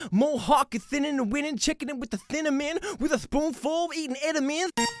Mohawk is thinning and winning, checking it with the thinner men, with a spoonful of eating Edelman.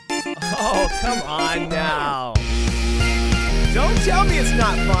 Oh, come on now. Don't tell me it's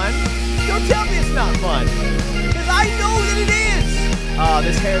not fun. Don't tell me it's not fun. Because I know that it is. Oh,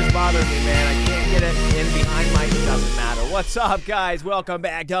 this hair's bothering me, man. I can't get it in behind my... It doesn't matter. What's up, guys? Welcome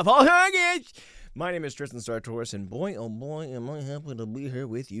back to Full Circus. My name is Tristan Sartoris, and boy, oh boy, am I happy to be here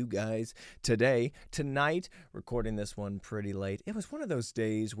with you guys tonight, recording this one pretty late. It was one of those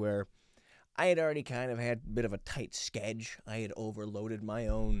days where I had already kind of had a bit of a tight schedule. I had overloaded my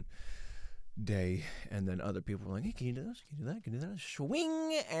own day, and then other people were like, hey, can you do this? Can you do that? Can you do that?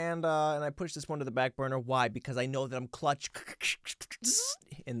 Swing! And I pushed this one to the back burner. Why? Because I know that I'm clutch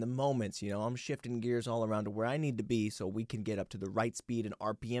in the moments, I'm shifting gears all around to where I need to be so we can get up to the right speed and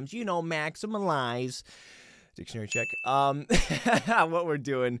RPMs, maximize. Dictionary check. What we're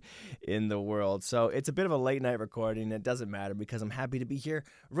doing in the world. So it's a bit of a late night recording. It doesn't matter because I'm happy to be here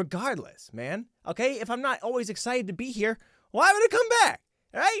regardless, man. Okay? If I'm not always excited to be here, why would I come back?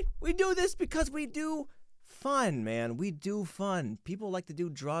 All right? We do this because we do fun, man. We do fun. People like to do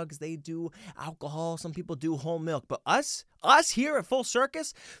drugs. They do alcohol. Some people do whole milk. But us here at Full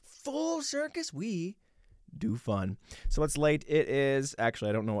Circus, we do fun. So it's late. It is,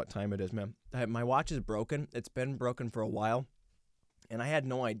 actually, I don't know what time it is, man. My watch is broken. It's been broken for a while. And I had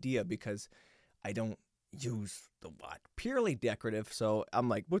no idea because I don't use the watch. Purely decorative. So I'm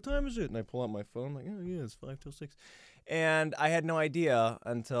like, what time is it? And I pull out my phone. I'm like, oh, yeah, it's 5 till 6. And I had no idea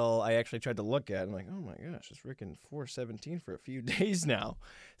until I actually tried to look at it. I'm like, oh my gosh, it's freaking 4:17 for a few days now.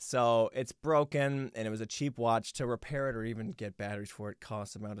 So it's broken, and it was a cheap watch. To repair it or even get batteries for it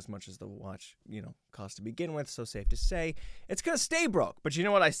costs about as much as the watch, cost to begin with. So safe to say, it's going to stay broke. But you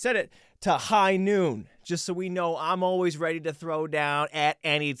know what? I set it to high noon, just so we know I'm always ready to throw down at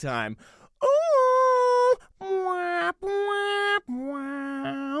any time. Ooh, wah, wah,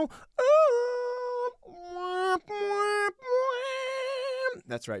 wah,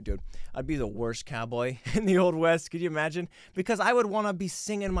 That's right, dude. I'd be the worst cowboy in the Old West. Could you imagine? Because I would want to be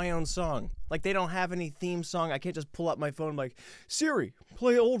singing my own song. Like, they don't have any theme song. I can't just pull up my phone and be like, Siri,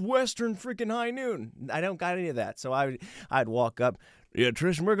 play Old Western freaking high noon. I don't got any of that. So I'd walk up. Yeah,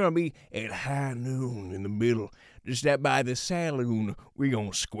 Tristan, we're going to be at high noon in the middle. Just that by the saloon, we're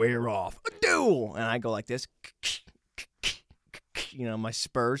going to square off. A duel! And I go like this. My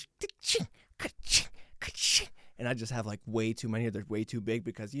spurs. And I just have like way too many. They're way too big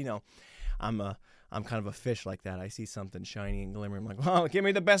because, I'm kind of a fish like that. I see something shiny and glimmering. I'm like, well, give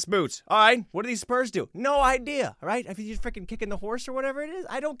me the best boots. All right, what do these spurs do? No idea, all right? If you're freaking kicking the horse or whatever it is,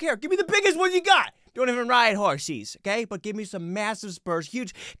 I don't care. Give me the biggest one you got. Don't even ride horses, okay? But give me some massive spurs,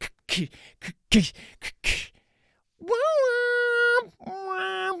 huge.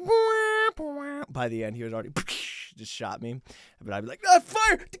 By the end, he was already just shot me. But I'd be like,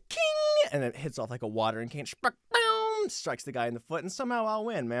 fire! King! And it hits off like a watering can. Strikes the guy in the foot, and somehow I'll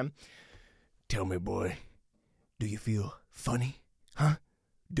win, man. Tell me, boy, do you feel funny? Huh?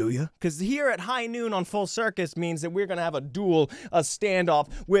 Do you? Because here at high noon on Full Circus means that we're going to have a duel, a standoff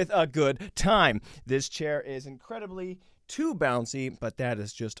with a good time. This chair is incredibly too bouncy, but that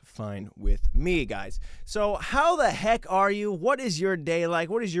is just fine with me, guys. So how the heck are you? What is your day like?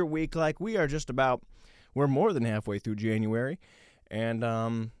 What is your week like? We're more than halfway through January. And,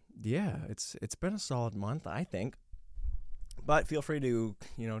 yeah, it's been a solid month, I think. But feel free to,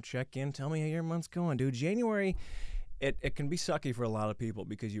 check in. Tell me how your month's going, dude. January, it can be sucky for a lot of people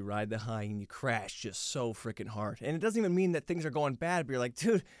because you ride the high and you crash just so freaking hard. And it doesn't even mean that things are going bad, but you're like,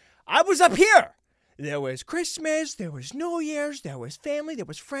 dude, I was up here. There was Christmas, there was New Year's, there was family, there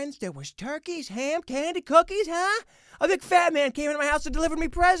was friends, there was turkeys, ham, candy, cookies, huh? A big fat man came into my house and delivered me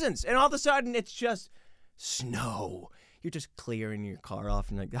presents. And all of a sudden, it's just snow. You're just clearing your car off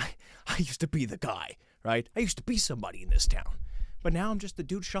and like, I used to be the guy, right? I used to be somebody in this town. But now I'm just the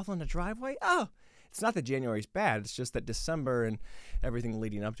dude shuffling the driveway? Oh, it's not that January's bad. It's just that December and everything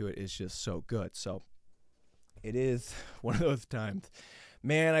leading up to it is just so good. So it is one of those times.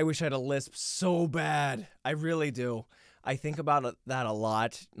 Man, I wish I had a lisp so bad. I really do. I think about that a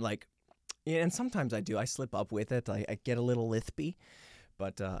lot. And sometimes I do. I slip up with it. I get a little lispy.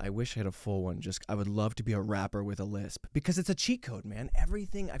 But I wish I had a full one. I would love to be a rapper with a lisp. Because it's a cheat code, man.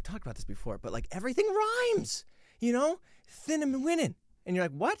 Everything, I've talked about this before, but everything rhymes. Thin and winning. And you're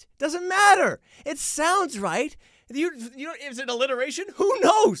like, what? Doesn't matter. It sounds right. Is it alliteration? Who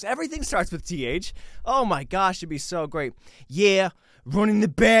knows? Everything starts with TH. Oh my gosh, it'd be so great. Yeah, running the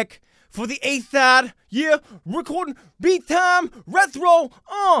back for the 8th ad. Yeah, recording beat time, retro.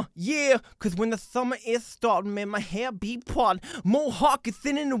 Yeah, cause when the summer is starting, man, my hair be parting. Mohawk is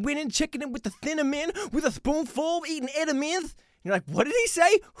thinning and winning, checking it with the thinner men, with a spoonful of eating Edelman. You're like, what did he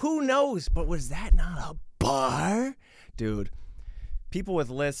say? Who knows? But was that not a bar? Dude, people with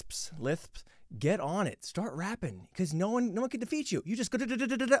lisps, get on it. Start rapping, because no one can defeat you. You just go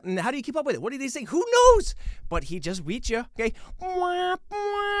da-da-da-da-da. And how do you keep up with it? What did they say? Who knows? But he just beat you. Okay.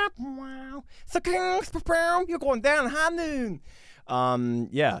 You're going down high noon.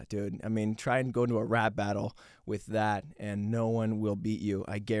 Yeah, dude. I mean, try and go into a rap battle with that, and no one will beat you.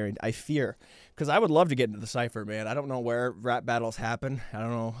 I guarantee. I fear, because I would love to get into the cypher, man. I don't know where rap battles happen. I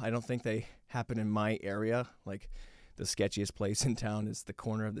don't know. I don't think they happen in my area. Like, the sketchiest place in town is the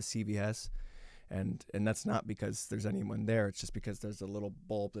corner of the CVS. And that's not because there's anyone there. It's just because there's a little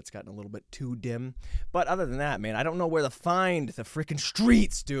bulb that's gotten a little bit too dim. But other than that, man, I don't know where to find the freaking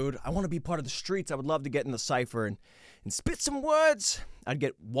streets, dude. I want to be part of the streets. I would love to get in the cypher and spit some words. I'd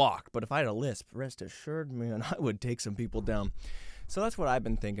get walked. But if I had a lisp, rest assured, man, I would take some people down. So that's what I've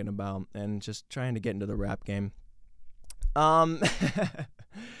been thinking about, and just trying to get into the rap game. Other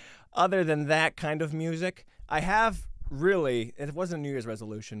than that kind of music, I have... Really, it wasn't a New Year's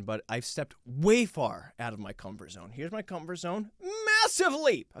resolution, but I've stepped way far out of my comfort zone. Here's my comfort zone. Massive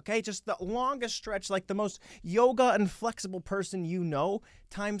leap, okay? Just the longest stretch, like the most yoga and flexible person you know,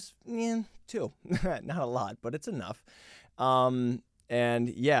 times 2. Not a lot, but it's enough. And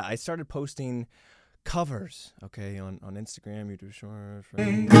yeah, I started posting covers, okay, on Instagram, YouTube Shorts.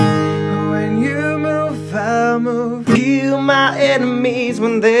 When you move, I'll move. Heal my enemies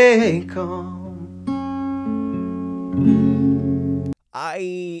when they come.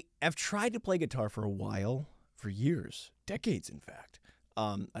 I have tried to play guitar for a while, for years, decades, in fact.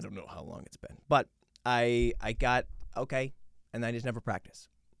 I don't know how long it's been, but I got okay, and I just never practice.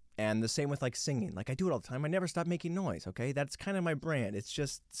 And the same with like singing. Like, I do it all the time. I never stop making noise. Okay, that's kind of my brand. It's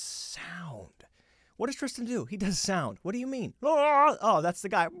just sound. What does Tristan do? He does sound. What do you mean? Oh, that's the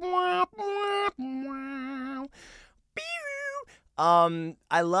guy.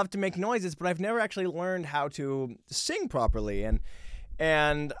 I love to make noises, but I've never actually learned how to sing properly.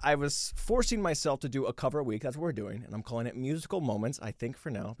 And I was forcing myself to do a cover a week. That's what we're doing. And I'm calling it Musical Moments, I think, for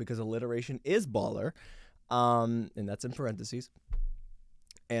now, because alliteration is baller. And that's in parentheses.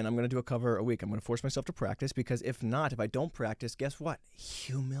 And I'm going to do a cover a week. I'm going to force myself to practice, because if I don't practice, guess what?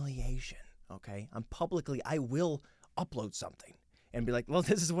 Humiliation. Okay? I will upload something and be like, well,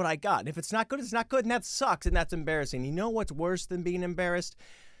 this is what I got. And if it's not good, it's not good. And that sucks. And that's embarrassing. You know what's worse than being embarrassed?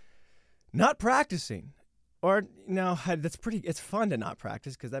 Not practicing. Or, it's fun to not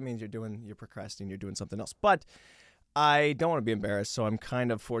practice, because that means you're procrastinating, you're doing something else. But I don't want to be embarrassed, so I'm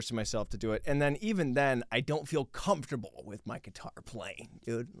kind of forcing myself to do it. And then even then, I don't feel comfortable with my guitar playing,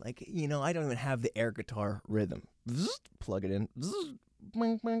 dude. Like, I don't even have the air guitar rhythm. Plug it in.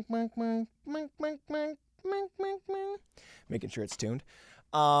 Making sure it's tuned.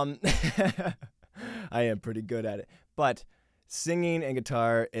 I am pretty good at it. But singing and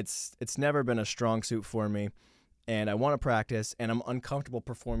guitar, it's never been a strong suit for me, and I want to practice, and I'm uncomfortable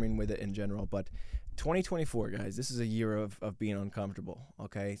performing with it in general. But 2024, guys, this is a year of being uncomfortable,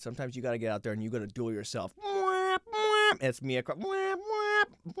 okay? Sometimes you got to get out there and you got to duel yourself. It's me.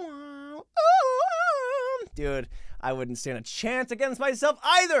 Dude, I wouldn't stand a chance against myself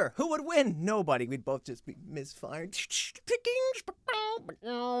either. Who would win? Nobody. We'd both just be misfired.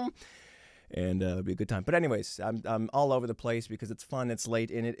 And it'll be a good time. But anyways, I'm all over the place because it's fun, it's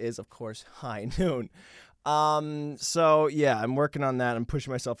late, and it is, of course, high noon. So, yeah, I'm working on that. I'm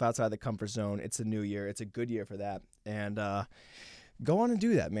pushing myself outside the comfort zone. It's a new year. It's a good year for that. And go on and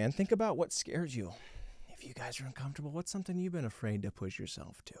do that, man. Think about what scares you. If you guys are uncomfortable, what's something you've been afraid to push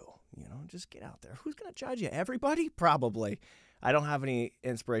yourself to? Just get out there. Who's going to judge you? Everybody? Probably. I don't have any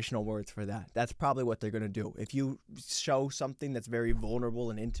inspirational words for that. That's probably what they're going to do. If you show something that's very vulnerable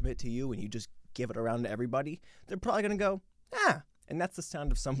and intimate to you and you just give it around to everybody, they're probably going to go, and that's the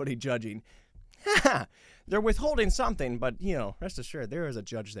sound of somebody judging. They're withholding something, but, rest assured, there is a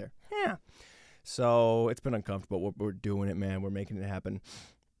judge there. So it's been uncomfortable. We're doing it, man. We're making it happen.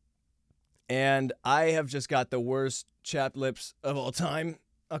 And I have just got the worst chapped lips of all time,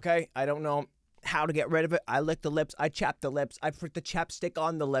 okay? I don't know how to get rid of it. I lick the lips. I chap the lips. I put the chapstick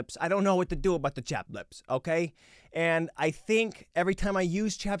on the lips. I don't know what to do about the chapped lips, okay? And I think every time I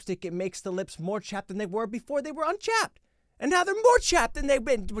use chapstick, it makes the lips more chapped than they were before they were unchapped. And now they're more chapped than they've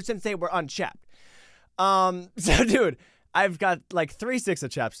been since they were unchapped. So, dude, I've got like 3 sticks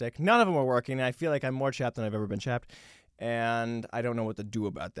of chapstick. None of them are working. And I feel like I'm more chapped than I've ever been chapped. And I don't know what to do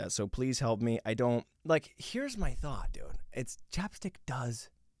about that. So please help me. Here's my thought, dude. Chapstick does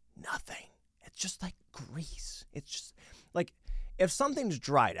nothing. It's just like grease. It's just like if something's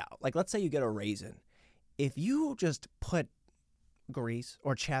dried out, like let's say you get a raisin. If you just put grease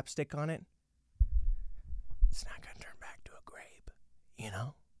or chapstick on it, it's not going to turn back to a grape. you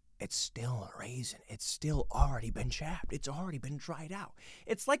know, it's still a raisin. It's still already been chapped. It's already been dried out.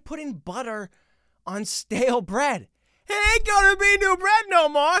 It's like putting butter on stale bread. It ain't gonna be new bread no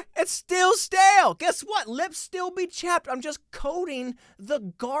more. It's still stale. Guess what? Lips still be chapped. I'm just coating the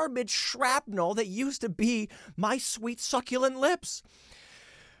garbage shrapnel that used to be my sweet succulent lips.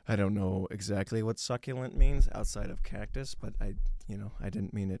 I don't know exactly what succulent means outside of cactus, but I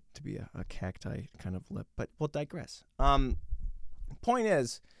didn't mean it to be a cacti kind of lip, but we'll digress. Point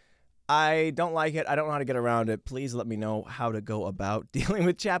is, I don't like it. I don't know how to get around it. Please let me know how to go about dealing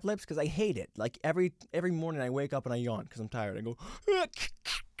with chapped lips, because I hate it. Like every morning I wake up and I yawn because I'm tired. I go,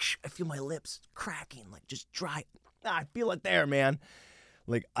 I feel my lips cracking, like just dry. I feel it there, man.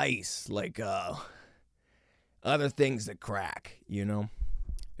 Like ice, like other things that crack, you know?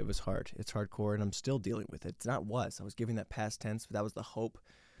 It was hard. It's hardcore, and I'm still dealing with it. It's not was. I was giving that past tense, but that was the hope.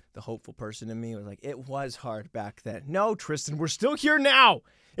 The hopeful person in me was like, it was hard back then. No, Tristan, we're still here now.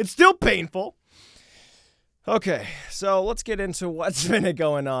 It's still painful. Okay, so let's get into what's been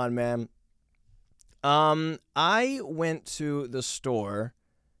going on, man. I went to the store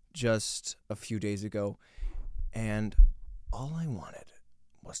just a few days ago, and all I wanted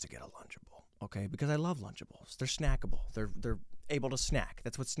was to get a Lunchable, okay? Because I love Lunchables. They're snackable. They're able to snack.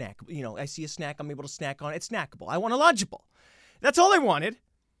 That's what snack. You know, I see a snack, I'm able to snack on it. It's snackable. I want a Lunchable. That's all I wanted.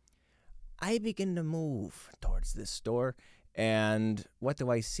 I begin to move towards this store, and what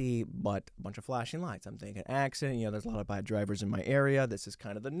do I see but a bunch of flashing lights? I'm thinking accident. You know, there's a lot of bad drivers in my area. This is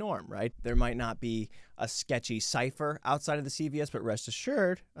kind of the norm, right? There might not be a sketchy cipher outside of the CVS, but rest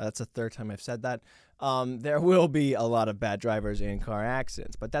assured, that's the third time I've said that, there will be a lot of bad drivers in car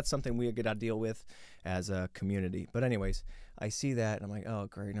accidents. But that's something we got to deal with as a community. But anyways, I see that, and I'm like, oh,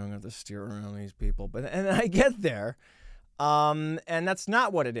 great, now I'm going to have to steer around these people. And I get there. And that's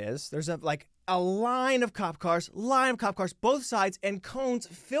not what it is. There's a line of cop cars, both sides, and cones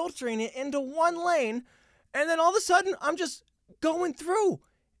filtering it into one lane. And then all of a sudden, I'm just going through.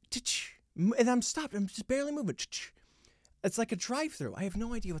 And I'm stopped. I'm just barely moving. It's like a drive-through. I have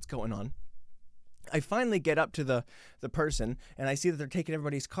no idea what's going on. I finally get up to the person, and I see that they're taking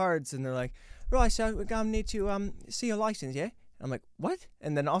everybody's cards, and they're like, right, so we're going to need to see your license, yeah? I'm like, what?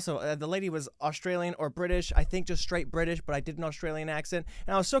 And then also, the lady was Australian or British. I think just straight British, but I did an Australian accent.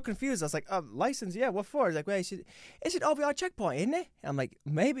 And I was so confused. I was like, license? Yeah, what for? He's like, well, is it OVR checkpoint, isn't it? And I'm like,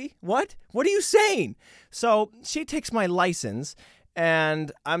 maybe. What? What are you saying? So she takes my license,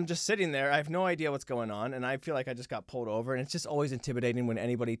 and I'm just sitting there. I have no idea what's going on, and I feel like I just got pulled over. And it's just always intimidating when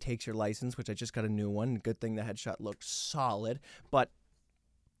anybody takes your license, which I just got a new one. Good thing the headshot looked solid. But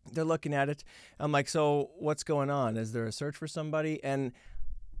they're looking at it. I'm like, so what's going on? Is there a search for somebody? And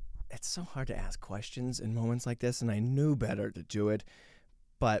it's so hard to ask questions in moments like this, and I knew better to do it.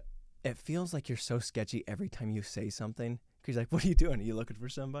 But it feels like you're so sketchy every time you say something. Because like, what are you doing? Are you looking for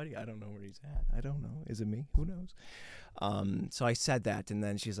somebody? I don't know where he's at. I don't know. Is it me? Who knows? So I said that, and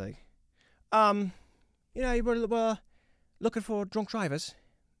then she's like, you were looking for drunk drivers?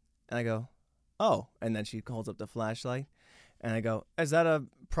 And I go, oh. And then she holds up the flashlight. And I go, is that a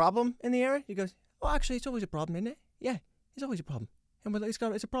problem in the area? He goes, well, actually, it's always a problem, isn't it? Yeah, it's always a problem. And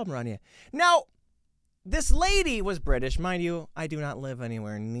it's a problem around here. Now, this lady was British. Mind you, I do not live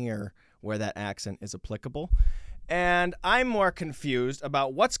anywhere near where that accent is applicable. And I'm more confused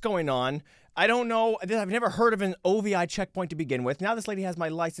about what's going on. I don't know. I've never heard of an OVI checkpoint to begin with. Now this lady has my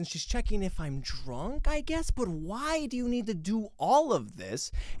license. She's checking if I'm drunk, I guess. But why do you need to do all of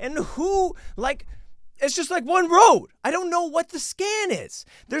this? And who, it's just like one road. I don't know what the scan is.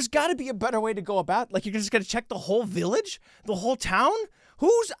 There's got to be a better way to go about. Like, you're just going to check the whole village? The whole town?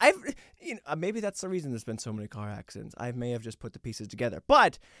 Maybe that's the reason there's been so many car accidents. I may have just put the pieces together.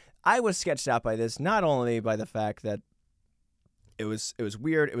 But I was sketched out by this, not only by the fact that it was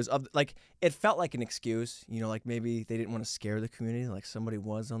weird. It was it felt like an excuse. You know, like maybe they didn't want to scare the community. Like somebody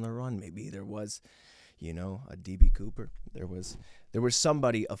was on the run. Maybe there was, a DB Cooper. There was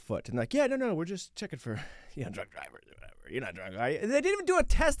somebody afoot. And like, yeah, no, we're just checking for, drunk drivers or whatever. You're not drunk, are you? They didn't even do a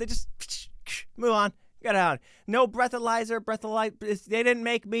test. They just move on. Get out. No breathalyzer. They didn't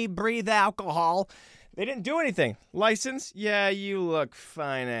make me breathe alcohol. They didn't do anything. License? Yeah, you look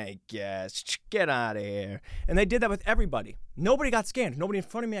fine, I guess. Get out of here. And they did that with everybody. Nobody got scanned. Nobody in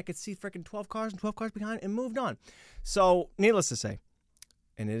front of me. I could see freaking 12 cars and 12 cars behind and moved on. So, needless to say,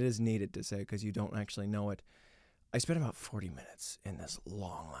 and it is needed to say because you don't actually know it, I spent about 40 minutes in this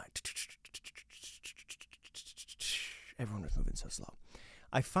long line. Everyone was moving so slow.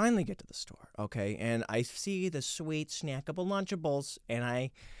 I finally get to the store, okay, and I see the sweet snackable Lunchables, and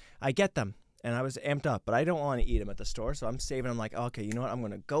I get them, and I was amped up, but I don't want to eat them at the store, so I'm saving them like, okay, you know what, I'm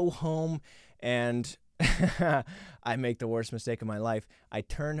going to go home, and I make the worst mistake of my life. I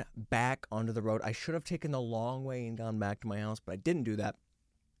turn back onto the road. I should have taken the long way and gone back to my house, but I didn't do that.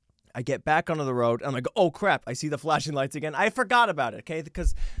 I get back onto the road, and I'm like, oh, crap, I see the flashing lights again. I forgot about it, okay?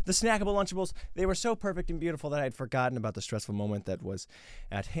 Because the snackable Lunchables, they were so perfect and beautiful that I had forgotten about the stressful moment that was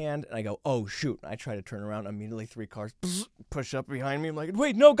at hand. And I go, oh, shoot. I try to turn around. Immediately, 3 cars push up behind me. I'm like,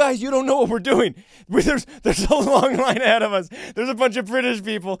 wait, no, guys, you don't know what we're doing. There's a long line ahead of us. There's a bunch of British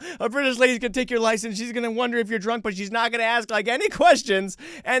people. A British lady's going to take your license. She's going to wonder if you're drunk, but she's not going to ask, like, any questions.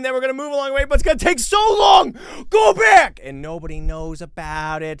 And then we're going to move along the way, but it's going to take so long. Go back. And nobody knows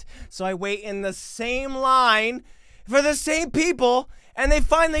about it. So I wait in the same line for the same people, and they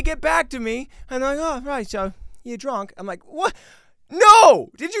finally get back to me, and they're like, oh, right, so you drunk? I'm like, what?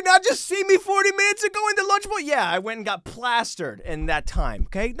 No! Did you not just see me 40 minutes ago in the Lunchable? Yeah, I went and got plastered in that time,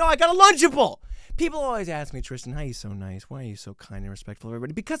 okay? No, I got a Lunchable! People always ask me, Tristan, how are you so nice? Why are you so kind and respectful of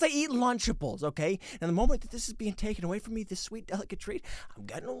everybody? Because I eat Lunchables, okay? And the moment that this is being taken away from me, this sweet, delicate treat, I'm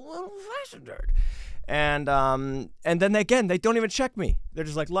getting a little flustered. And then again, they don't even check me. They're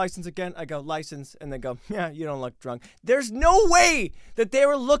just like, license again. I go, license. And they go, yeah, you don't look drunk. There's no way that they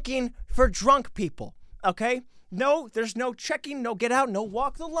were looking for drunk people, okay? No, there's no checking, no get out, no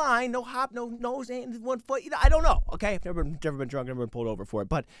walk the line, no hop, no nose, and 1 foot. I don't know, okay? I've never been drunk, never been pulled over for it.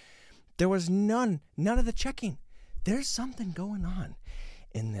 But there was none of the checking. There's something going on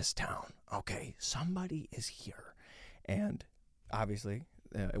in this town, okay? Somebody is here. And obviously,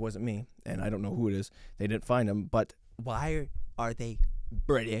 it wasn't me, and I don't know who it is. They didn't find him, but why are they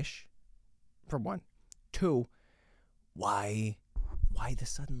British? For one. 2, why the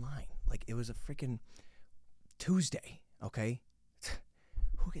sudden line? Like, it was a freaking Tuesday, okay?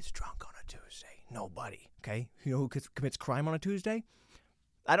 Who gets drunk on a Tuesday? Nobody, okay? You know who commits crime on a Tuesday?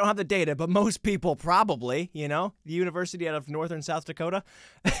 I don't have the data, but most people probably, you know? The University out of northern South Dakota.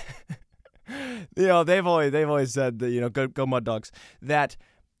 You know, they've always said that, you know, go Mud Dogs, that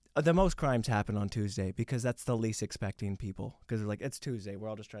the most crimes happen on Tuesday because that's the least expecting people. Because they're like, it's Tuesday. We're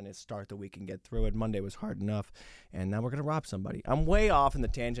all just trying to start the week and get through it. Monday was hard enough, and now we're going to rob somebody. I'm way off in the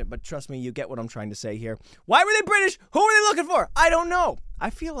tangent, but trust me, you get what I'm trying to say here. Why were they British? Who were they looking for? I don't know. I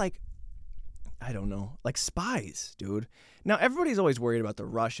feel like, I don't know, like spies, dude. Now, everybody's always worried about the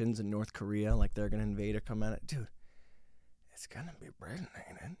Russians and North Korea, like they're going to invade or come at it. Dude. It's gonna be Britain,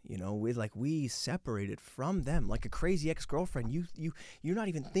 ain't it? You know, we separated from them like a crazy ex-girlfriend. You're not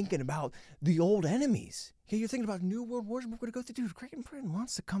even thinking about the old enemies. You're thinking about new world wars. We're gonna go through. Dude, Great Britain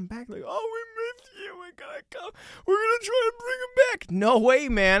wants to come back. Like, oh, we missed you. We gotta come. We're gonna try to bring them back. No way,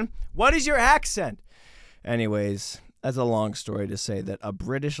 man. What is your accent? Anyways, that's a long story to say that a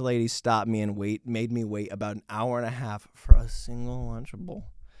British lady stopped me and made me wait about an hour and a half for a single Lunchable.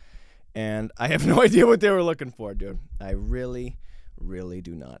 And I have no idea what they were looking for, dude. I really, really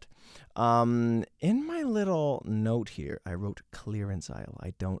do not. In my little note here, I wrote clearance aisle.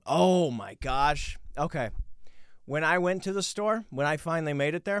 Oh my gosh. Okay. When I went to the store, when I finally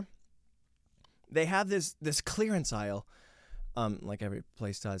made it there, they have this clearance aisle, like every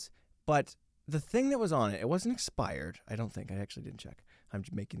place does. But the thing that was on it, it wasn't expired. I don't think. I actually didn't check. I'm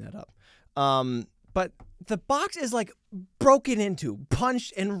just making that up. But the box is like broken into,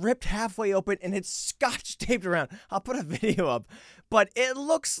 punched and ripped halfway open, and it's scotch taped around. I'll put a video up. But it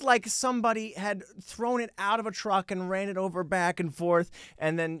looks like somebody had thrown it out of a truck and ran it over back and forth,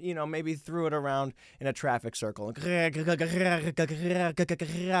 and then, you know, maybe threw it around in a traffic circle. And then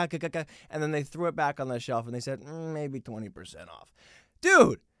they threw it back on the shelf, and they said, maybe 20% off.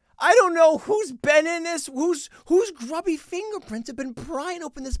 Dude! I don't know who's been in this, whose grubby fingerprints have been prying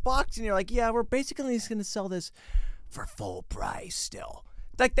open this box, and you're like, yeah, we're basically just gonna sell this for full price still.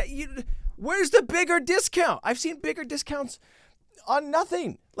 Like that, where's the bigger discount? I've seen bigger discounts on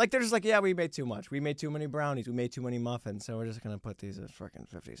nothing. Like they're just like, yeah, we made too much. We made too many brownies. We made too many muffins, so we're just gonna put these at freaking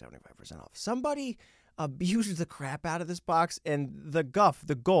 50-75% off. Somebody abused the crap out of this box, and the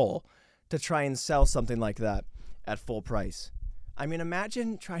goal to try and sell something like that at full price. I mean,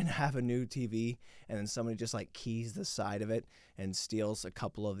 imagine trying to have a new TV and then somebody just like keys the side of it and steals a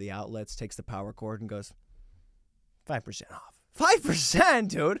couple of the outlets, takes the power cord and goes 5% off. 5%,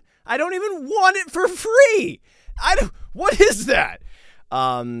 dude. I don't even want it for free. What is that?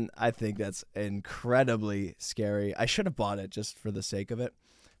 I think that's incredibly scary. I should have bought it just for the sake of it,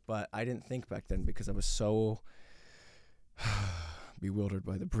 but I didn't think back then because I was so bewildered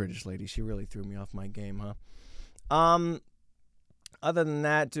by the British lady. She really threw me off my game, huh? Other than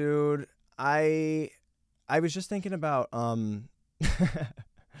that, dude, I was just thinking about, not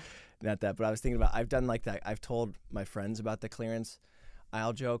that, but I was thinking about, I've done like that. I've told my friends about the clearance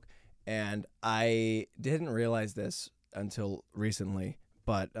aisle joke, and I didn't realize this until recently,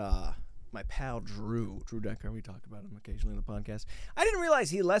 but my pal Drew Decker. We talk about him occasionally on the podcast. I didn't realize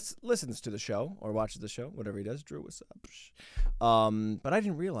he listens to the show or watches the show, whatever he does. Drew, what's up? But I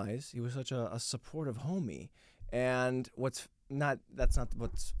didn't realize he was such a supportive homie. And that's not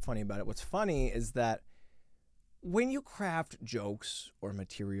what's funny about it. What's funny is that when you craft jokes or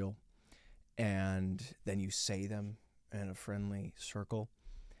material and then you say them in a friendly circle,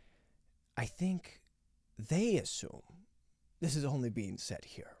 I think they assume this is only being said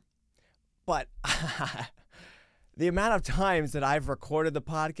here. But the amount of times that I've recorded the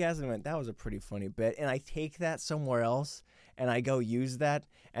podcast and went, that was a pretty funny bit, and I take that somewhere else and I go use that,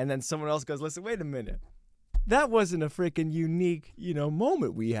 and then someone else goes, listen, wait a minute. That wasn't a freaking unique,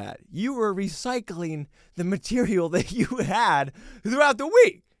 moment we had. You were recycling the material that you had throughout the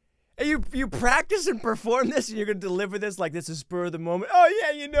week. And you practice and perform this, and you're going to deliver this like this is spur of the moment.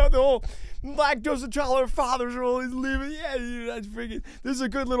 Oh, yeah, the whole lactose intolerant fathers are always leaving. Yeah, that's freaking, this is a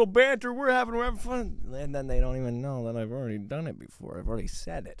good little banter. We're having fun. And then they don't even know that I've already done it before. I've already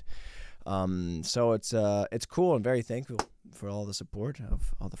said it. So it's cool and very thankful for all the support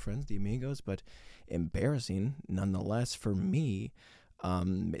of all the friends, the amigos, but embarrassing nonetheless for me.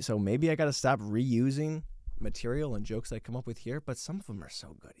 So maybe I got to stop reusing material and jokes I come up with here, but some of them are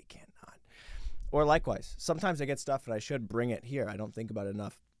so good you can't not. Or likewise, sometimes I get stuff and I should bring it here. I don't think about it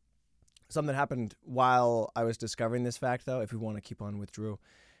enough. Something happened while I was discovering this fact, though, if we want to keep on with Drew.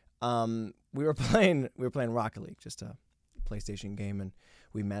 We were playing Rocket League, just a PlayStation game, and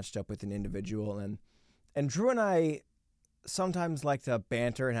we matched up with an individual, and Drew and I sometimes like to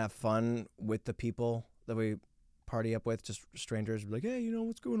banter and have fun with the people that we party up with, just strangers. We're like, hey,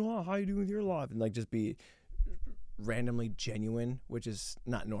 what's going on? How you doing with your life? And like just be randomly genuine, which is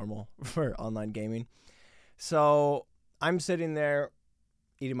not normal for online gaming. So I'm sitting there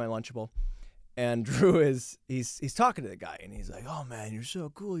eating my Lunchable, and Drew he's talking to the guy, and he's like, oh man, you're so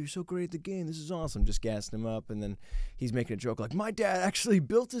cool, you're so great at the game, this is awesome, just gassing him up. And then he's making a joke like, my dad actually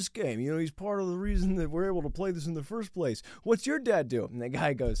built this game, he's part of the reason that we're able to play this in the first place. What's your dad do? And the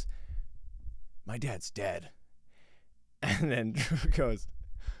guy goes, my dad's dead. And then Drew goes,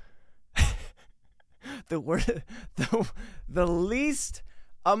 the least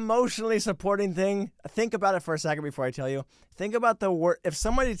emotionally supporting thing. Think about it for a second before I tell you. Think about the word. If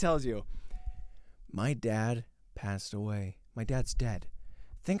somebody tells you, my dad passed away, my dad's dead.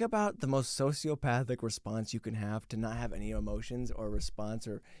 Think about the most sociopathic response you can have to not have any emotions or response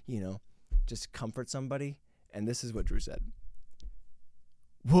or, just comfort somebody. And this is what Drew said.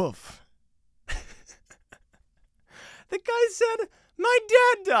 Woof. The guy said, my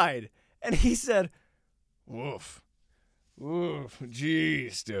dad died. And he said, woof. Woof.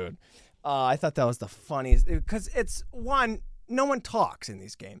 Jeez, dude. I thought that was the funniest. Because it's, one, no one talks in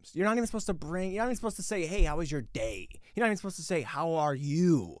these games. You're not even supposed to say, hey, how was your day? You're not even supposed to say, how are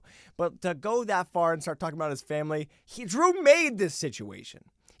you? But to go that far and start talking about his family, Drew made this situation.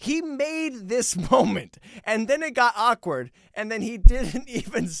 He made this moment, and then it got awkward, and then he didn't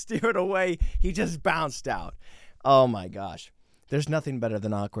even steer it away. He just bounced out. Oh my gosh. There's nothing better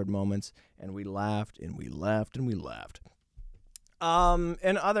than awkward moments, and we laughed, and we laughed, and we laughed.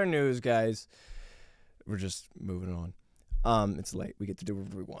 In other news, guys, we're just moving on. It's late. We get to do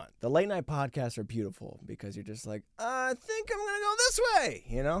whatever we want. The late night podcasts are beautiful because you're just like, I think I'm gonna go this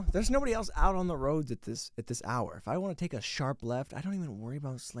way. There's nobody else out on the roads at this hour. If I want to take a sharp left, I don't even worry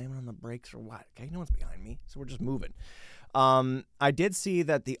about slamming on the brakes or what. Okay, no one's behind me, so we're just moving. I did see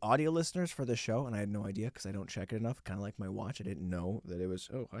that the audio listeners for the show, and I had no idea because I don't check it enough, kind of like my watch. I didn't know that it was,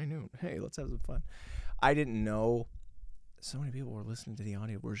 high noon. Hey, let's have some fun. I didn't know so many people were listening to the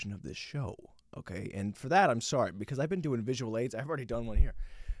audio version of this show. Okay, and for that, I'm sorry, because I've been doing visual aids. I've already done one here,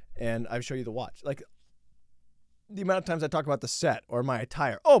 and I show you the watch. Like, the amount of times I talk about the set or my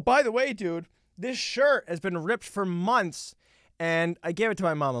attire. Oh, by the way, dude, this shirt has been ripped for months, and I gave it to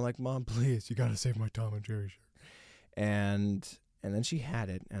my mom. I'm like, Mom, please, you gotta save my Tom and Jerry shirt. And then she had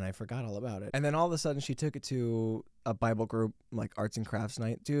it, and I forgot all about it. And then all of a sudden, she took it to a Bible group, like arts and crafts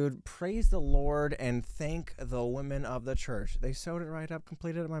night. Dude, praise the Lord and thank the women of the church. They sewed it right up,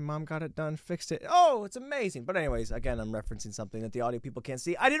 completed it. My mom got it done, fixed it. Oh, it's amazing. But anyways, again, I'm referencing something that the audio people can't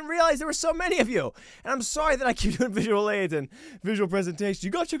see. I didn't realize there were so many of you. And I'm sorry that I keep doing visual aids and visual presentations. You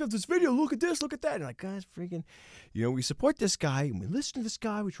got to check out this video. Look at this. Look at that. And like, guys, freaking, we support this guy and we listen to this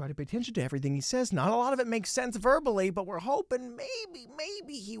guy. We try to pay attention to everything he says. Not a lot of it makes sense verbally, but we're hoping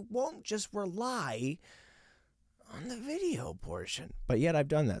maybe he won't just rely on the video portion. But yet I've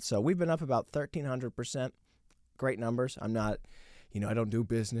done that. So we've been up about 1,300%. Great numbers. I'm not, I don't do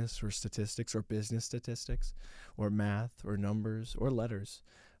business or statistics or business statistics or math or numbers or letters.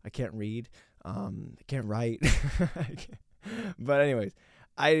 I can't read. I can't write. But anyways,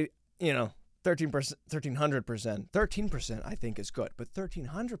 13%, 13%, I think is good. But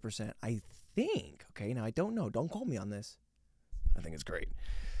 1300%, I think, okay, now I don't know. Don't quote me on this. I think it's great.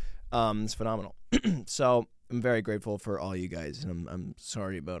 It's phenomenal. So I'm very grateful for all you guys, and I'm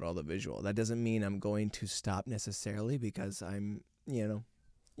sorry about all the visual. That doesn't mean I'm going to stop necessarily because I'm,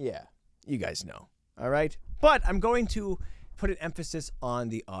 yeah, you guys know. All right? But I'm going to put an emphasis on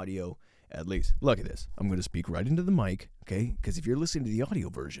the audio at least. Look at this. I'm going to speak right into the mic, okay? Because if you're listening to the audio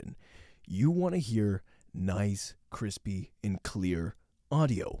version, you want to hear nice, crispy, and clear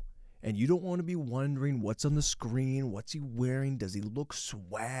audio. And you don't want to be wondering what's on the screen, what's he wearing, does he look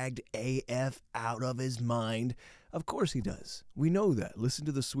swagged AF out of his mind? Of course he does. We know that. Listen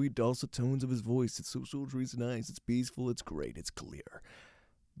to the sweet dulcet tones of his voice. It's so sultry, it's nice, it's peaceful, it's great, it's clear.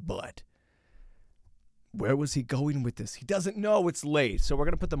 But where was he going with this? He doesn't know. It's late. So we're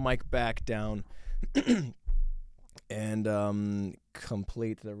going to put the mic back down and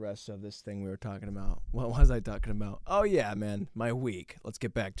complete the rest of this thing we were talking about. What was I talking about? Oh, yeah, man. My week. Let's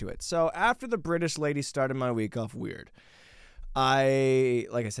get back to it. So after the British lady started my week off weird,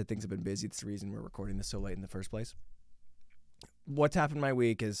 like I said, things have been busy. It's the reason we're recording this so late in the first place. What's happened my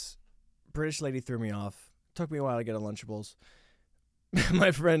week is British lady threw me off. Took me a while to get a Lunchables.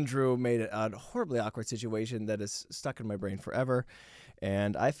 My friend Drew made it a horribly awkward situation that is stuck in my brain forever.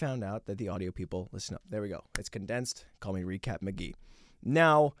 And I found out that the audio people, listen up, there we go. It's condensed. Call me Recap McGee.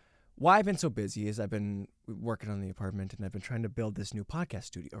 Now, why I've been so busy is I've been working on the apartment and I've been trying to build this new podcast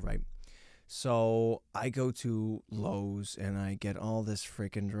studio, right? So I go to Lowe's and I get all this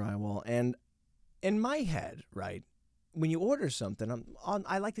freaking drywall. And in my head, right, when you order something,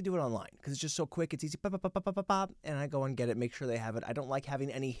 I like to do it online because it's just so quick. It's easy. And I go and get it, make sure they have it. I don't like having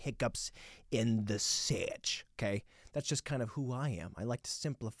any hiccups in the search, okay? That's just kind of who I am. I like to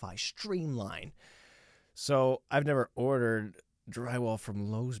simplify, streamline. So I've never ordered drywall from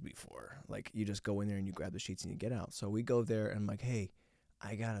Lowe's before. Like, you just go in there and you grab the sheets and you get out. So we go there and I'm like, hey,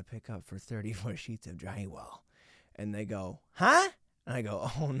 I got to pick up for 34 sheets of drywall. And they go, huh? And I go,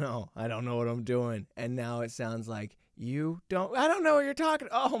 oh, no, I don't know what I'm doing. And now it sounds like, I don't know what you're talking.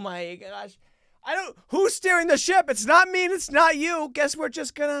 Oh, my gosh. Who's steering the ship? It's not me and it's not you. Guess we're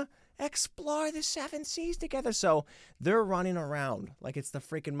just going to explore the 7 seas together. So they're running around like it's the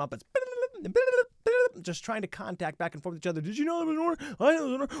freaking Muppets. Just trying to contact back and forth with each other. Did you know there was an order? I know there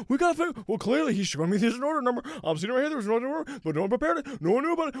was an order. We got to figure. Well, clearly he's showing me there's an order number. I'm sitting right here. There was an order number, but no one prepared it. No one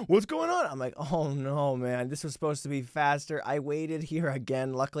knew about it. What's going on? I'm like, oh no, man. This was supposed to be faster. I waited here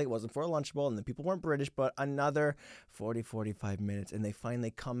again. Luckily, it wasn't for a Lunchable, and the people weren't British, but another 45 minutes, and they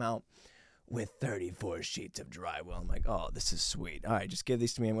finally come out with 34 sheets of drywall. I'm like, oh, this is sweet. All right, just give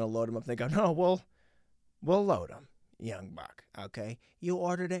these to me. I'm going to load them up. They go, no, we'll load them. Young buck, okay? You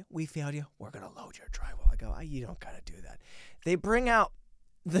ordered it. We failed you. We're going to load your drywall. I go, you don't got to do that. They bring out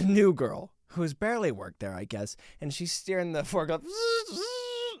the new girl who's barely worked there, I guess, and she's steering the forklift.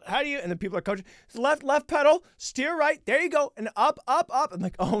 How do you? And the people are coaching. Left pedal, steer right. There you go. And up. I'm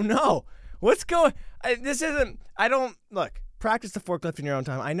like, oh, no. What's going? Look, practice the forklift in your own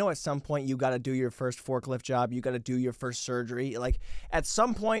time. I know at some point you got to do your first forklift job. You got to do your first surgery. Like, at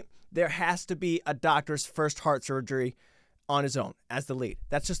some point, there has to be a doctor's first heart surgery on his own as the lead.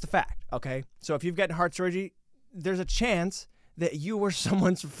 That's just a fact, okay? So if you've gotten heart surgery, there's a chance that you were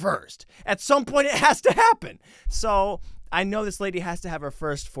someone's first. At some point, it has to happen. So I know this lady has to have her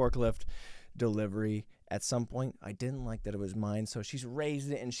first forklift delivery at some point. I didn't like that it was mine, so she's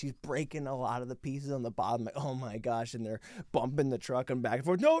raising it and she's breaking a lot of the pieces on the bottom. Like, oh my gosh, and they're bumping the truck and back and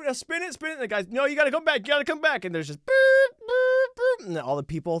forth. No, spin it. And the guys, no, you got to come back. And there's just boop, boop, boop. And all the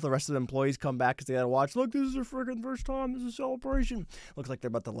people, the rest of the employees come back because they got to watch. Look, this is their freaking first time. This is a celebration. Looks like they're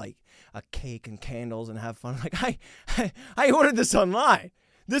about to light a cake and candles and have fun. Like, I ordered this online.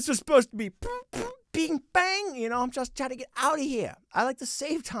 This was supposed to be bing, bang. I'm just trying to get out of here. I like to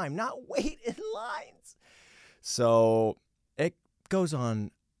save time, not wait in lines. So it goes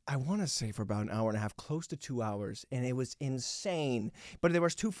on, I want to say for about an hour and a half, close to 2 hours, and it was insane. But there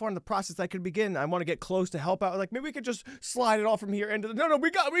was too far in the process I could begin. I want to get close to help out. Like, maybe we could just slide it all from here into no,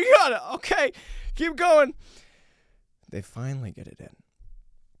 we got it. Okay, keep going. They finally get it in.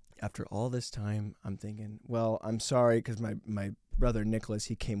 After all this time, I'm thinking, well, I'm sorry because my brother Nicholas,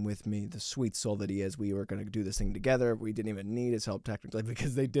 he came with me, the sweet soul that he is. We were going to do this thing together. We didn't even need his help technically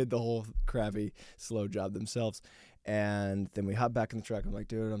because they did the whole crappy, slow job themselves. And then we hop back in the truck. I'm like,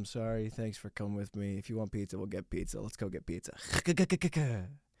 dude, I'm sorry. Thanks for coming with me. If you want pizza, we'll get pizza. Let's go get pizza.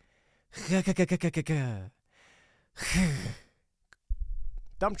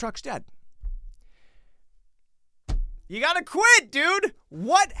 Dump truck's dead. You gotta quit, dude.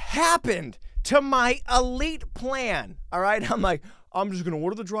 What happened to my elite plan? All right. I'm like, I'm just going to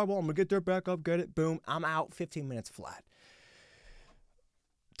order the drywall. I'm going to get there, back up, get it, boom. I'm out 15 minutes flat.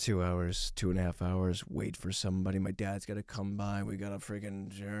 2 hours, 2.5 hours, wait for somebody. My dad's got to come by. We got to freaking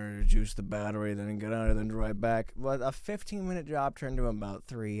juice the battery, then get out and then drive back. But a 15-minute job turned to about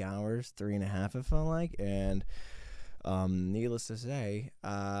 3 hours, 3.5 it felt like. And needless to say,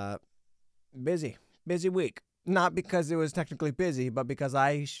 busy week. Not because it was technically busy, but because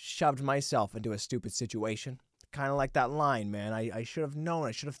I shoved myself into a stupid situation. Kind of like that line, man. I should have known.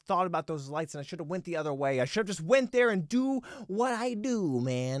 I should have thought about those lights, and I should have went the other way. I should have just went there and do what I do,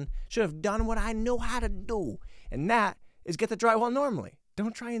 man. Should have done what I know how to do. And that is get the drywall normally.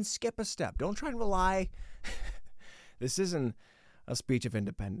 Don't try and skip a step. Don't try and rely. This isn't a speech of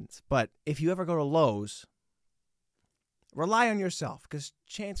independence. But if you ever go to Lowe's, rely on yourself, because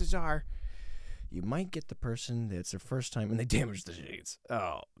chances are you might get the person that's their first time and they damage the sheets.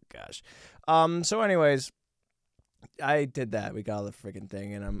 Oh, gosh. So anyways, I did that. We got all the freaking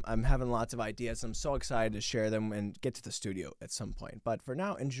thing, and I'm having lots of ideas. I'm so excited to share them and get to the studio at some point. But for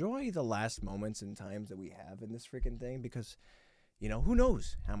now, enjoy the last moments and times that we have in this freaking thing, because, who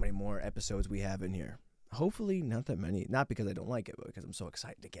knows how many more episodes we have in here. Hopefully not that many. Not because I don't like it, but because I'm so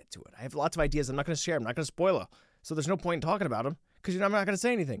excited to get to it. I have lots of ideas. I'm not going to share. I'm not going to spoil them. So there's no point in talking about them, because I'm not going to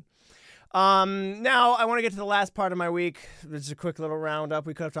say anything. Now I want to get to the last part of my week. This is a quick little roundup.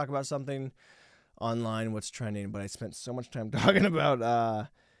 We could have talked about something online, what's trending, but I spent so much time talking about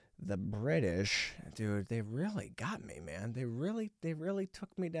the British. Dude, they really got me, man. They really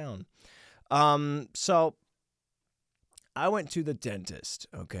took me down. So I went to the dentist,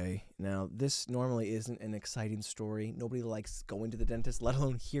 okay? Now, this normally isn't an exciting story. Nobody likes going to the dentist, let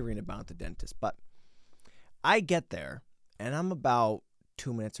alone hearing about the dentist. But I get there, and I'm about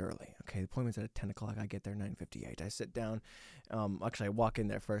 2 minutes early. Okay, the appointment's at 10 o'clock. I get there 9:58. I sit down. Actually, I walk in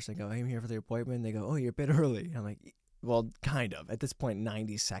there first. I go, hey, I'm here for the appointment. They go, oh, you're a bit early. I'm like, well, kind of. At this point,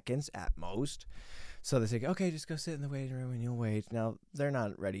 90 seconds at most. So they say, okay, just go sit in the waiting room and you'll wait. Now, they're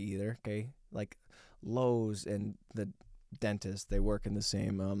not ready either, okay? Like, Lowe's and the dentist, they work in the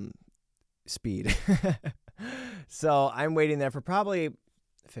same speed. So I'm waiting there for probably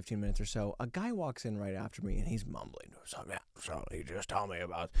 15 minutes or so. A guy walks in right after me, and he's mumbling. So he just told me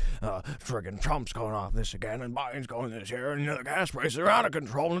about friggin' Trump's going off this again, and Biden's going this here, and the gas prices are out of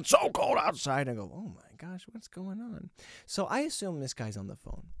control, and it's so cold outside. And I go, oh my gosh, what's going on? So I assume this guy's on the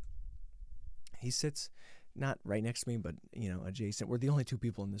phone. He sits not right next to me, but, adjacent. We're the only two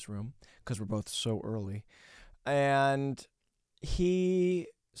people in this room because we're both so early. And he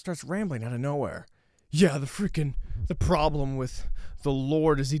starts rambling out of nowhere. Yeah, the problem with the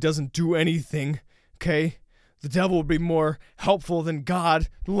Lord is he doesn't do anything, okay? The devil would be more helpful than God,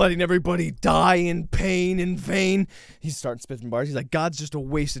 letting everybody die in pain in vain. He starts spitting bars. He's like, God's just a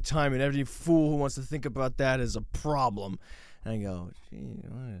waste of time, and every fool who wants to think about that is a problem. And I go,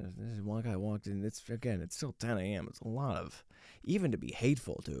 this is one guy walked in. It's still 10 a.m. It's a lot of, even to be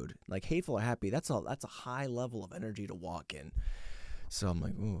hateful, dude. Like, hateful or happy, that's a high level of energy to walk in. So I'm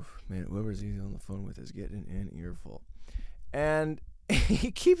like, oof, man, whoever's he's on the phone with is getting an earful. And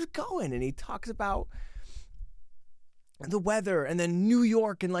he keeps going, and he talks about the weather, and then New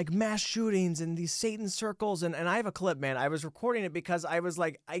York, and like mass shootings, and these Satan circles. And I have a clip, man. I was recording it because I was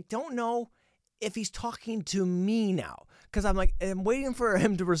like, I don't know if he's talking to me now. Because I'm waiting for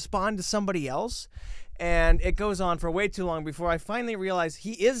him to respond to somebody else. And it goes on for way too long before I finally realize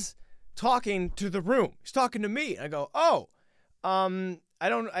he is talking to the room. He's talking to me. I go, oh. I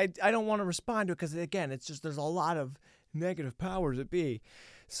don't want to respond to it because, again, it's just there's a lot of negative powers at be.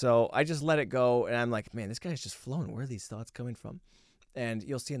 So I just let it go, and I'm like, man, this guy's just flowing. Where are these thoughts coming from? And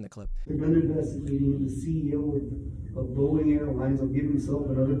you'll see in the clip. They're going to investigate the CEO of Boeing Airlines will give himself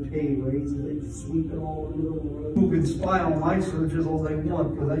another pay raise so they can sweep it all under the rug. Who can spy on my searches all they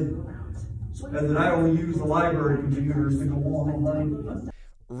want, because I only use the library computers to go online.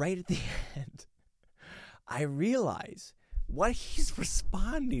 Right at the end, I realize what he's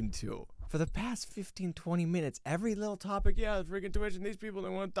responding to for the past 15, 20 minutes. Every little topic, the freaking tuition, these people, they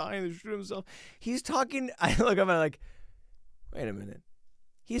want to die and they shoot themselves. He's talking, I look up and I'm like, wait a minute.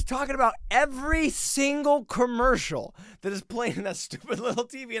 He's talking about every single commercial that is playing in that stupid little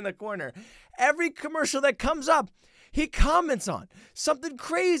TV in the corner. Every commercial that comes up, he comments on something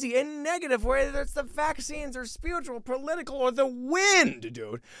crazy and negative, whether it's the vaccines or spiritual, political, or the wind,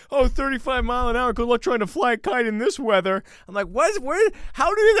 dude. Oh, 35 mile an hour, good luck trying to fly a kite in this weather. I'm like,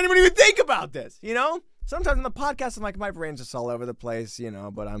 how does anybody even think about this? Sometimes in the podcast, I'm like, my brain's just all over the place,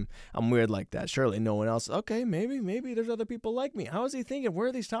 but I'm weird like that. Surely no one else. Okay, maybe there's other people like me. How is he thinking? Where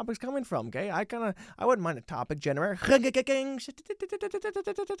are these topics coming from? Okay, I wouldn't mind a topic generator. We're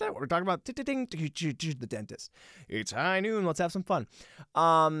talking about the dentist. It's high noon. Let's have some fun.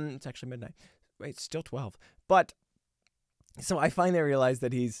 It's actually midnight. Wait, it's still 12. But so I finally realized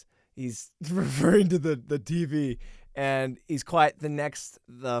that he's referring to the TV. And he's quiet. The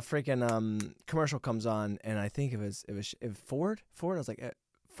freaking commercial comes on, and I think it was Ford. I was like,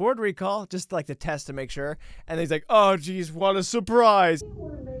 Ford recall, just like the test to make sure. And he's like, oh geez, what a surprise!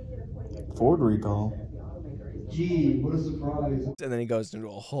 Ford recall. Gee, what a surprise! And then he goes into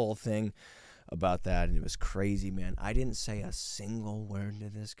a whole thing about that, and it was crazy, man. I didn't say a single word to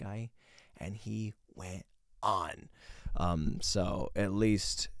this guy, and he went on. So at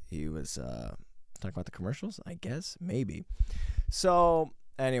least he was talk about the commercials, I guess, maybe. So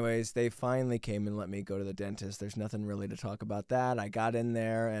anyways, they finally came and let me go to the dentist. There's nothing really to talk about that. I got in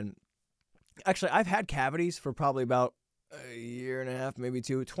there, and actually I've had cavities for probably about a year and a half, maybe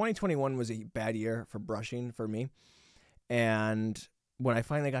two. 2021 was a bad year for brushing for me, and when I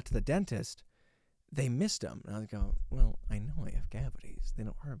finally got to the dentist, they missed them. And I go, well, I know I have cavities. They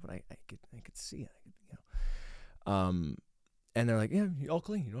don't hurt, but I could see it. And they're like, yeah, you're all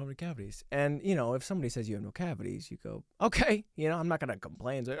clean. You don't have any cavities. And, if somebody says you have no cavities, you go, okay. I'm not going to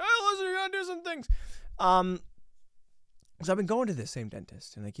complain. Say, oh, listen, you got to do some things. So I've been going to this same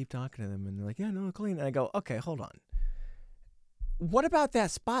dentist, and I keep talking to them, and they're like, yeah, no, clean. And I go, okay, hold on. What about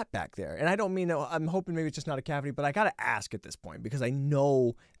that spot back there? And I don't mean, I'm hoping maybe it's just not a cavity, but I got to ask at this point because I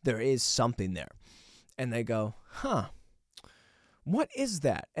know there is something there. And they go, what is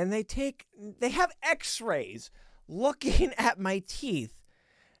that? And they have x-rays looking at my teeth,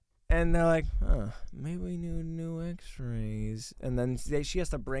 and they're like, maybe we need new x-rays. And then she has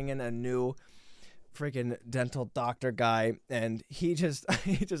to bring in a new freaking dental doctor guy, and he just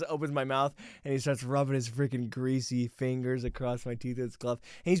opens my mouth, and he starts rubbing his freaking greasy fingers across my teeth with his glove,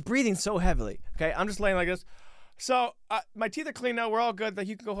 and he's breathing so heavily. Okay, I'm just laying like this. So my teeth are clean now. We're all good. Like,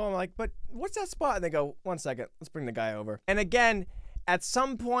 you can go home. I'm like, but what's that spot? And they go, 1 second. Let's bring the guy over. And again, at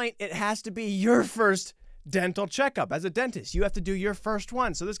some point, it has to be your first dental checkup. As a dentist, you have to do your first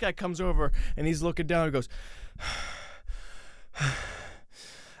one. So this guy comes over, and he's looking down and goes,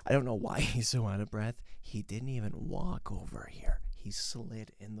 I don't know why he's so out of breath. He didn't even walk over here. He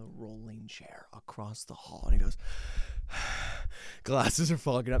slid in the rolling chair across the hall, and he goes, glasses are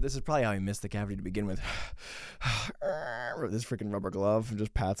fogging up. This is probably how he missed the cavity to begin with. This freaking rubber glove, and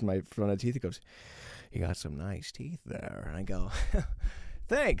just pats my front of the teeth. He goes, you got some nice teeth there. And I go,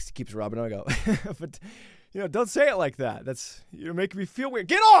 thanks. He keeps rubbing. I go, but don't say it like that. You're making me feel weird.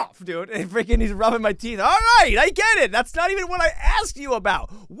 Get off, dude. And freaking he's rubbing my teeth. All right, I get it. That's not even what I asked you about.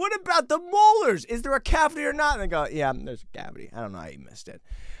 What about the molars? Is there a cavity or not? And I go, yeah, there's a cavity. I don't know how you missed it.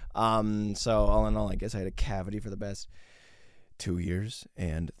 So all in all, I guess I had a cavity for the best 2 years,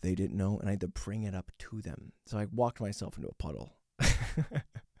 and they didn't know, and I had to bring it up to them. So I walked myself into a puddle.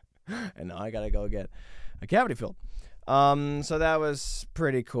 And now I got to go get a cavity filled. So that was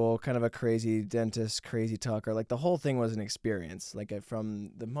pretty cool. Kind of a crazy dentist, crazy talker. Like, the whole thing was an experience. Like,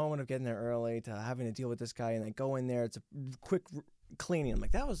 from the moment of getting there early to having to deal with this guy, and then go in there, it's a quick cleaning. I'm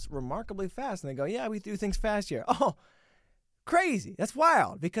like, that was remarkably fast. And they go, yeah, we do things fast here. Oh, crazy. That's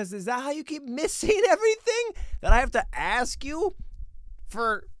wild. Because is that how you keep missing everything? That I have to ask you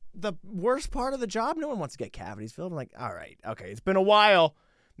for the worst part of the job? No one wants to get cavities filled. I'm like, all right, okay, it's been a while.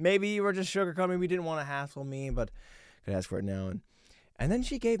 Maybe you were just sugarcoating. Maybe you didn't want to hassle me, but I could ask for it now. And then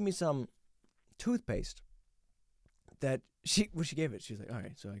she gave me some toothpaste that she gave it. She's like, all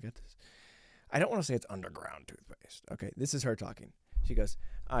right, so I got this. I don't want to say it's underground toothpaste. Okay, this is her talking. She goes,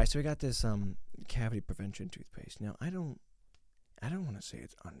 all right, so we got this cavity prevention toothpaste. Now, I don't want to say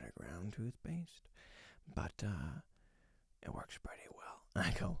it's underground toothpaste, but it works pretty well. And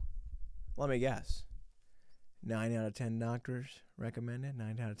I go, let me guess. 9 out of 10 doctors recommend it.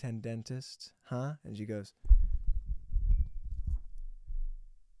 9 out of 10 dentists, huh? And she goes,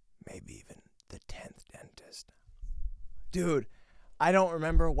 maybe even the 10th dentist. Dude, I don't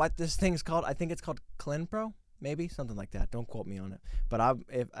remember what this thing's called. I think it's called ClinPro, maybe something like that. Don't quote me on it. But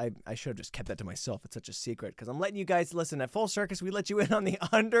I should have just kept that to myself. It's such a secret, because I'm letting you guys listen. At Full Circus, we let you in on the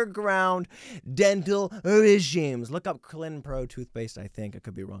underground dental regimes. Look up ClinPro toothpaste. I think I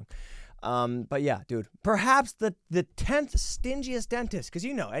could be wrong. But yeah, dude, perhaps the 10th stingiest dentist, because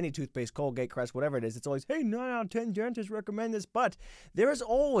any toothpaste, Colgate, Crest, whatever it is, it's always, hey, 9 out of 10 dentists recommend this, but there is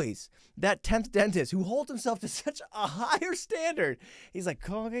always that 10th dentist who holds himself to such a higher standard. He's like,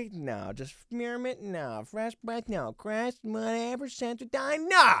 Colgate, no, just Spearmint, no, Fresh Breath, no, Crest, whatever, Sensodyne,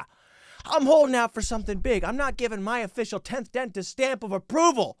 nah. I'm holding out for something big. I'm not giving my official 10th dentist stamp of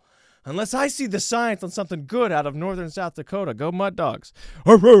approval unless I see the science on something good out of northern South Dakota. Go Mud Dogs.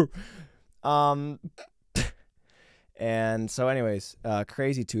 And so anyways,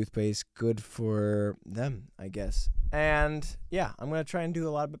 crazy toothpaste, good for them, I guess. And yeah, I'm going to try and do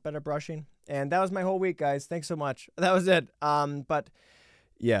a lot better brushing. And that was my whole week, guys. Thanks so much. That was it. But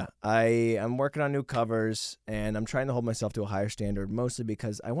yeah, I'm working on new covers, and I'm trying to hold myself to a higher standard, mostly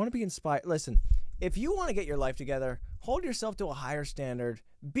because I want to be inspired. Listen, if you want to get your life together, hold yourself to a higher standard.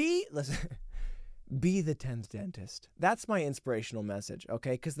 Be the 10th dentist. That's my inspirational message,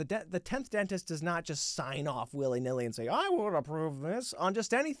 okay? Because the 10th dentist does not just sign off willy-nilly and say, I would approve this on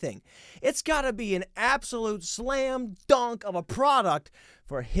just anything. It's got to be an absolute slam dunk of a product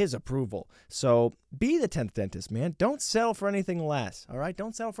for his approval. So be the 10th dentist, man. Don't settle for anything less, all right?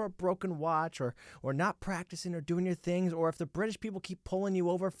 Don't settle for a broken watch or not practicing or doing your things, or if the British people keep pulling you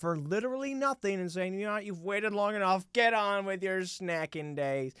over for literally nothing and saying, you know what, you've waited long enough, get on with your snacking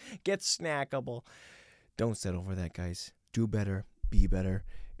days, get snackable. Don't settle for that, guys. Do better, be better,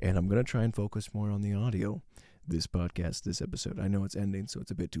 and I'm going to try and focus more on the audio this podcast, this episode. I know it's ending, so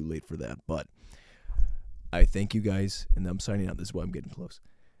it's a bit too late for that, but I thank you guys, and I'm signing out. This is why I'm getting close.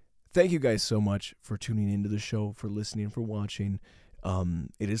 Thank you guys so much for tuning into the show, for listening, for watching.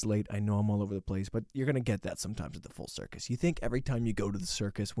 It is late. I know I'm all over the place, but you're going to get that sometimes at the full circus. You think every time you go to the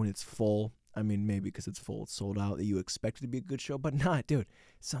circus when it's full, I mean, maybe because it's full, it's sold out, that you expect it to be a good show, but not, dude.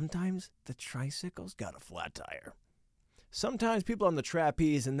 Sometimes the tricycle's got a flat tire. Sometimes people on the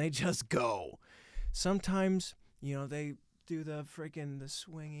trapeze and they just go. Sometimes, they do the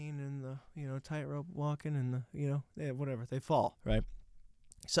swinging and the, tightrope walking and the, whatever, they fall, right?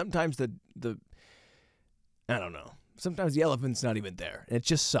 Sometimes the I don't know. Sometimes the elephant's not even there. It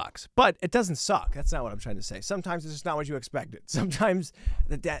just sucks. But it doesn't suck. That's not what I'm trying to say. Sometimes it's just not what you expected. Sometimes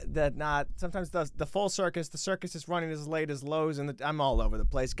the full circus, the circus is running as late as Lowe's, and I'm all over the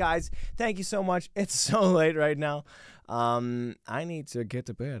place. Guys, thank you so much. It's so late right now. I need to get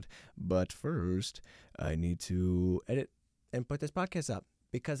to bed. But first, I need to edit and put this podcast up,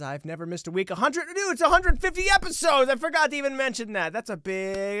 because I've never missed a week. Dude, it's 150 episodes. I forgot to even mention that. That's a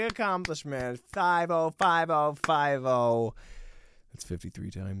big accomplishment. 50. That's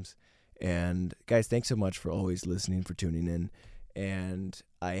 53 times. And guys, thanks so much for always listening, for tuning in. And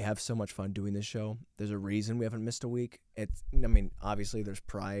I have so much fun doing this show. There's a reason we haven't missed a week. Obviously there's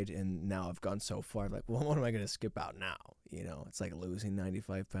pride, and now I've gone so far. Like, well, what am I going to skip out now? It's like losing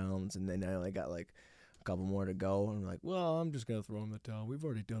 95 pounds, and then I only got like a couple more to go, and I'm like, well, I'm just going to throw in the towel. We've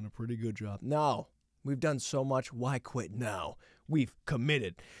already done a pretty good job. No, we've done so much. Why quit now? We've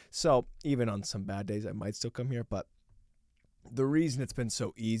committed. So even on some bad days, I might still come here, but the reason it's been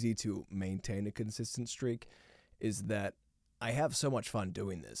so easy to maintain a consistent streak is that I have so much fun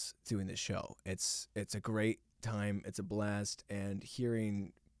doing this show. It's a great time. It's a blast, and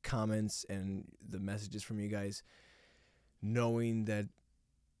hearing comments and the messages from you guys, knowing that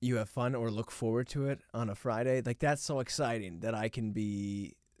you have fun or look forward to it on a Friday, like, that's so exciting that I can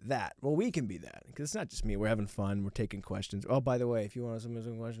be that. Well, we can be that, because it's not just me. We're having fun. We're taking questions. Oh, by the way, if you want to submit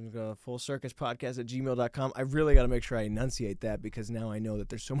some questions, go to fullcircuspodcast@gmail.com. I really got to make sure I enunciate that, because now I know that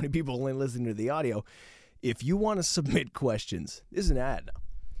there's so many people only listening to the audio. If you want to submit questions, this is an ad now.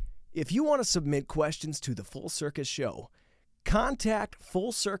 If you want to submit questions to the Full Circus Show, contact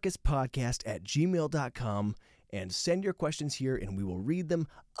fullcircuspodcast@gmail.com and send your questions here, and we will read them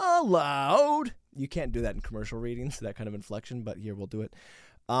aloud. You can't do that in commercial readings, that kind of inflection, but here we'll do it.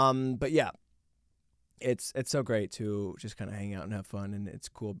 But yeah, it's so great to just kind of hang out and have fun, and it's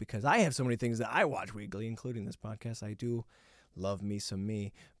cool because I have so many things that I watch weekly, including this podcast. I do love me some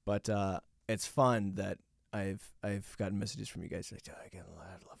me, but it's fun that I've gotten messages from you guys like, I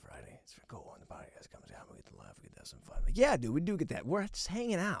love Friday. It's cool when the podcast comes out. We get to laugh. We get to have some fun. Like, yeah, dude, we do get that. We're just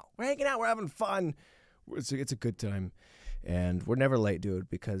hanging out. We're having fun. It's a good time, and we're never late, dude,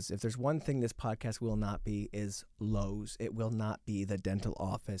 because if there's one thing this podcast will not be, is Lowe's. It will not be the dental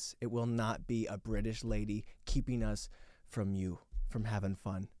office. It will not be a British lady keeping us from having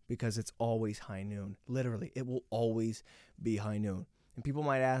fun, because it's always high noon. Literally, it will always be high noon. And people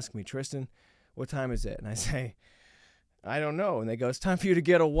might ask me, Tristan, what time is it? And I say, I don't know. And they go, it's time for you to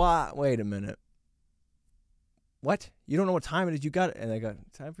get a watch. Wait a minute. What? You don't know what time it is? You got it. And they go,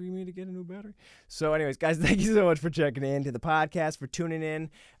 time for me to get a new battery? So anyways, guys, thank you so much for checking in to the podcast, for tuning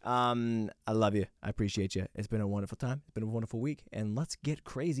in. I love you. I appreciate you. It's been a wonderful time. It's been a wonderful week. And let's get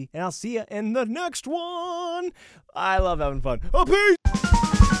crazy. And I'll see you in the next one. I love having fun. Oh, peace.